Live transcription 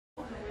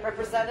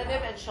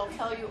representative, and she'll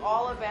tell you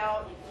all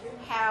about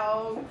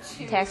how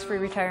to tax-free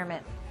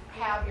retirement.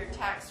 Have your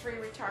tax-free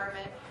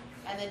retirement,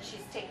 and then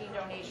she's taking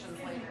donations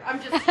later.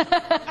 I'm just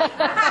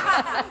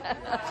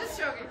just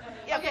joking.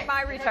 Okay,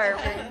 my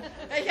retirement.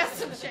 Yes,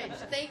 some change.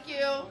 Thank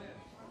you.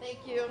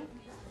 Thank you.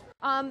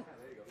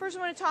 First, I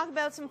want to talk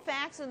about some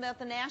facts about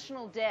the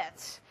national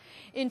debt.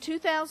 In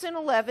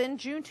 2011,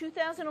 June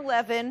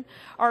 2011,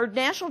 our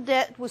national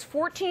debt was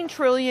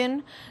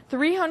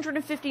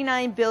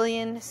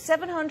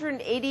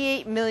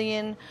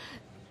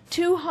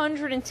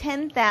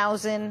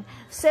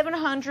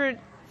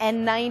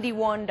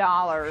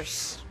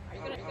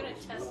Are you going to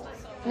test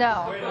us?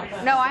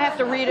 No, I have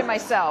to read it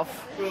myself.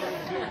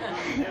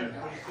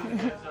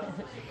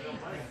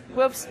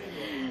 Whoops.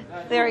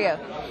 There we go.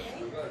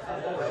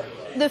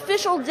 The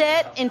official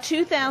debt in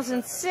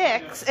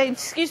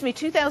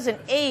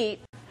 2008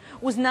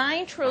 was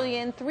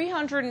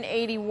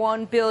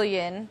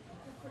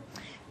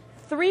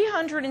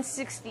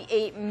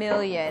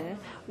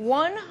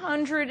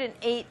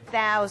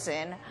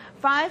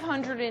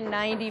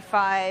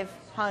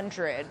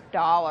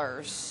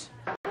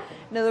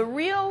Now the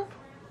real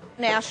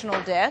national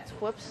debt,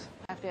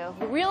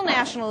 the real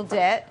national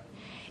debt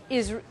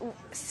is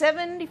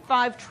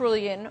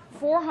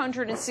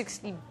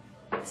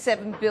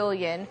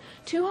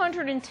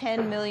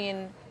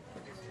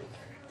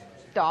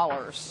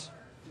 $75,467,210,000,000.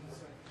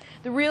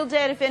 The real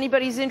debt, if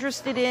anybody's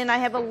interested in, I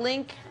have a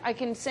link. I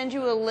can send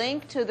you a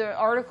link to the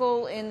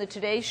article in the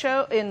Today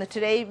Show, in the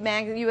Today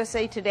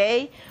USA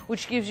Today,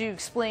 which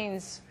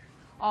explains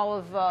all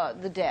of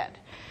the debt.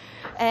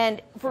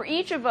 And for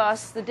each of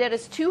us, the debt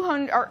is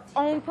our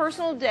own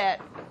personal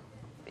debt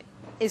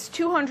is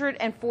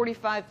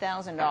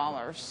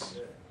 $245,000.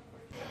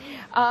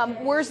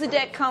 Where's the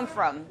debt come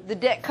from? The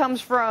debt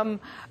comes from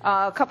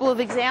a couple of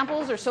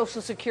examples are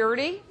Social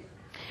Security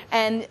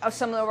and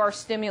some of our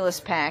stimulus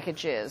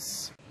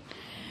packages.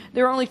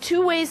 There are only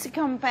two ways to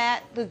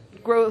combat the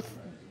growth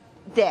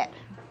debt.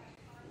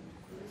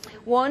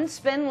 One,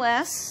 spend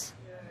less.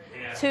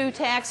 Two,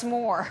 tax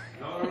more.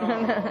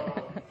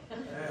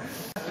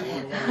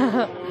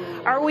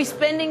 Are we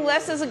spending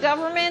less as a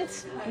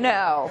government?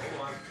 No.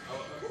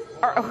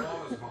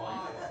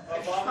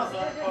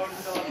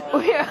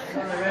 We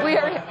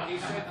are.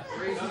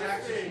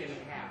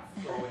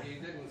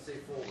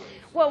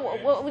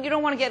 Well, you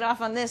don't want to get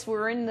off on this.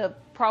 We're in the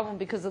problem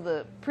because of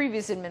the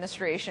previous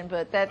administration,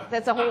 but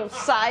that's a whole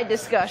side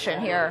discussion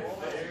here.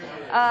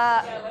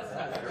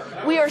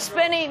 We are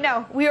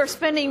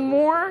spending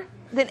more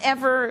than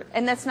ever,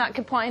 and that's not,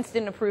 compliance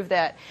didn't approve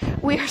that.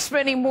 We are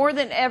spending more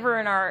than ever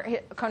in our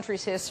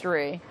country's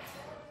history.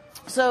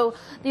 So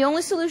the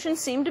only solution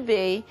seemed to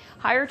be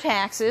higher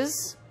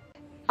taxes.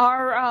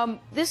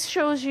 This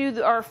shows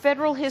you our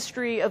federal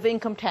history of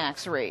income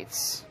tax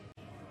rates.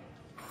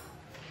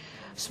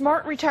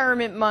 Smart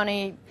retirement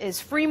money is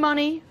free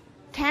money,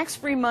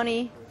 tax-free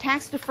money,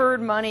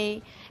 tax-deferred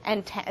money,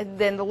 and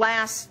then the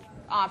last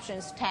option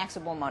is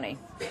taxable money.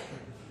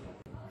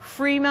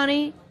 Free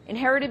money,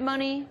 inherited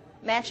money,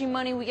 matching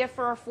money we get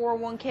for our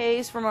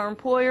 401ks from our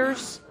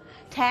employers,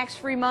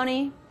 tax-free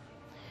money,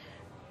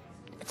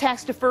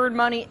 tax-deferred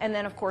money, and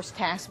then, of course,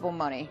 taxable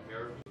money.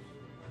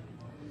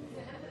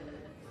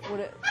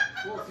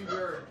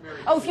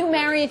 If you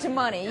marry into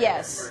money,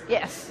 yes.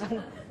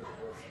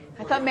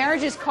 I thought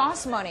marriages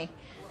cost money.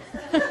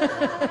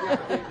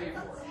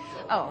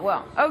 Oh,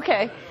 well,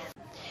 okay.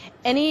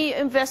 Any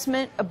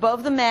investment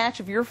above the match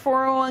of your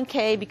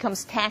 401k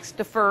becomes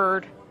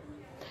tax-deferred,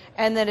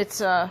 and then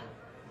it's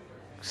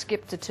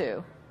skip to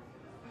 2.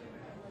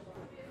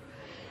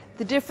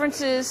 The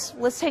differences,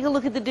 let's take a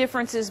look at the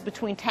differences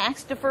between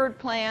tax-deferred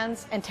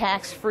plans and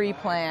tax-free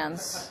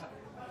plans.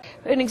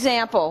 An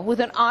example, with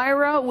an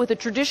IRA, with a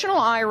traditional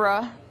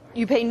IRA,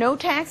 you pay no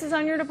taxes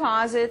on your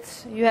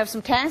deposits, you have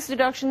some tax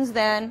deductions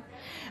then,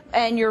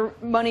 and your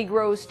money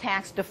grows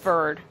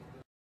tax-deferred.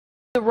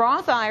 The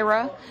Roth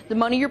IRA, the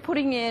money you're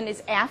putting in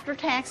is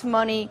after-tax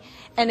money,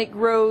 and it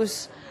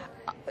grows,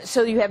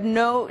 so you have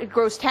it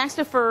grows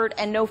tax-deferred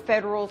and no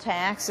federal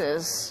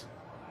taxes.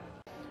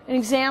 An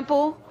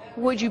example,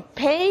 what you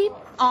pay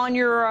on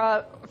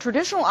your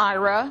traditional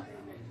IRA,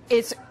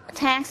 it's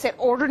taxed at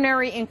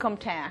ordinary income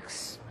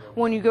tax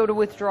when you go to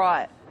withdraw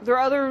it. There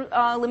are other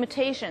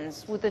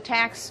limitations with the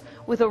tax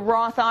with a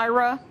Roth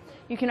IRA.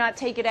 You cannot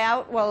take it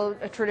out, well,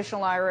 a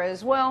traditional IRA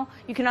as well.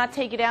 You cannot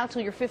take it out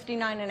till you're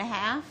 59 and a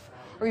half,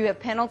 or you have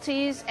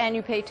penalties and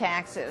you pay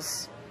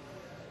taxes.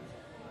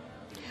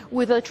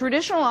 With a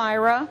traditional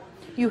IRA,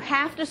 you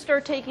have to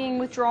start taking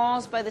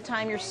withdrawals by the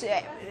time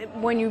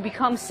when you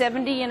become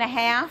 70 and a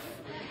half,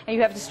 and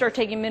you have to start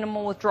taking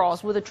minimal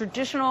withdrawals. With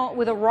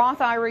a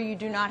Roth IRA, you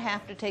do not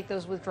have to take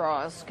those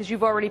withdrawals because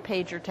you've already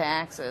paid your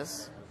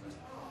taxes.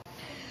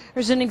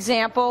 There's an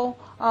example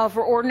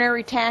for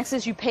ordinary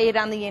taxes. You pay it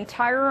on the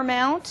entire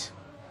amount,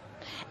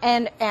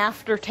 and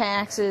after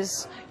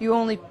taxes, you're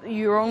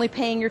only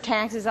paying your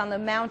taxes on the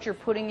amount you're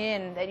putting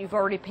in that you've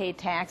already paid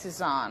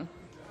taxes on.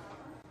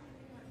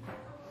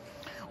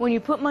 When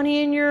you put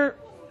money in your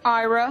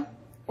IRA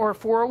or a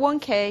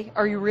 401k,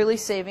 are you really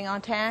saving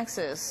on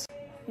taxes?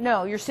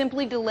 No, you're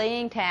simply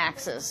delaying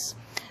taxes,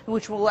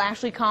 which will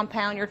actually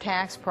compound your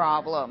tax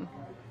problem.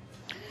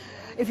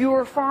 If you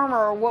were a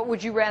farmer, what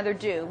would you rather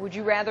do? Would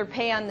you rather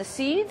pay on the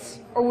seeds,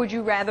 or would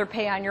you rather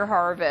pay on your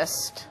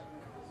harvest?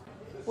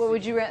 What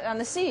would you rather on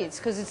the seeds?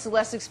 Because it's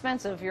less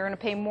expensive. You're going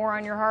to pay more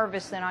on your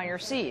harvest than on your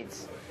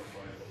seeds.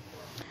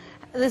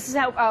 This is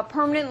how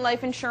permanent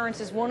life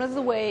insurance is one of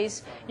the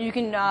ways you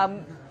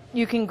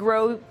can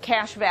grow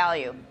cash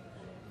value.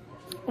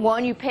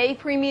 One, you pay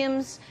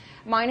premiums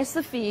minus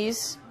the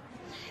fees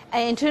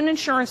into an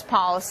insurance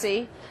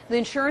policy. The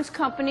insurance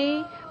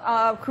company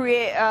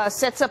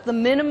sets up the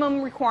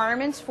minimum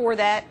requirements for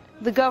that.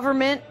 The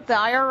government, the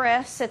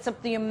IRS, sets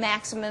up the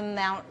maximum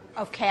amount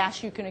of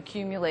cash you can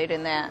accumulate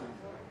in that.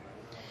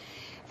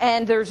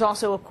 And there's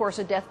also, of course,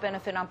 a death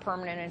benefit on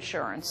permanent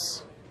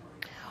insurance.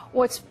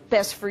 What's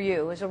best for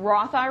you? Is a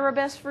Roth IRA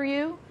best for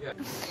you? Yeah.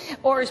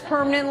 Or is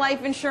permanent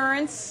life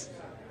insurance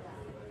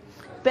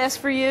best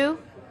for you?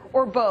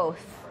 Or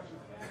both?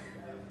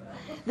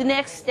 The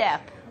next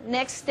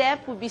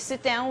step would be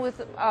sit down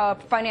with a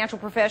financial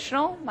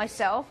professional,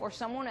 myself, or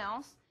someone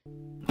else.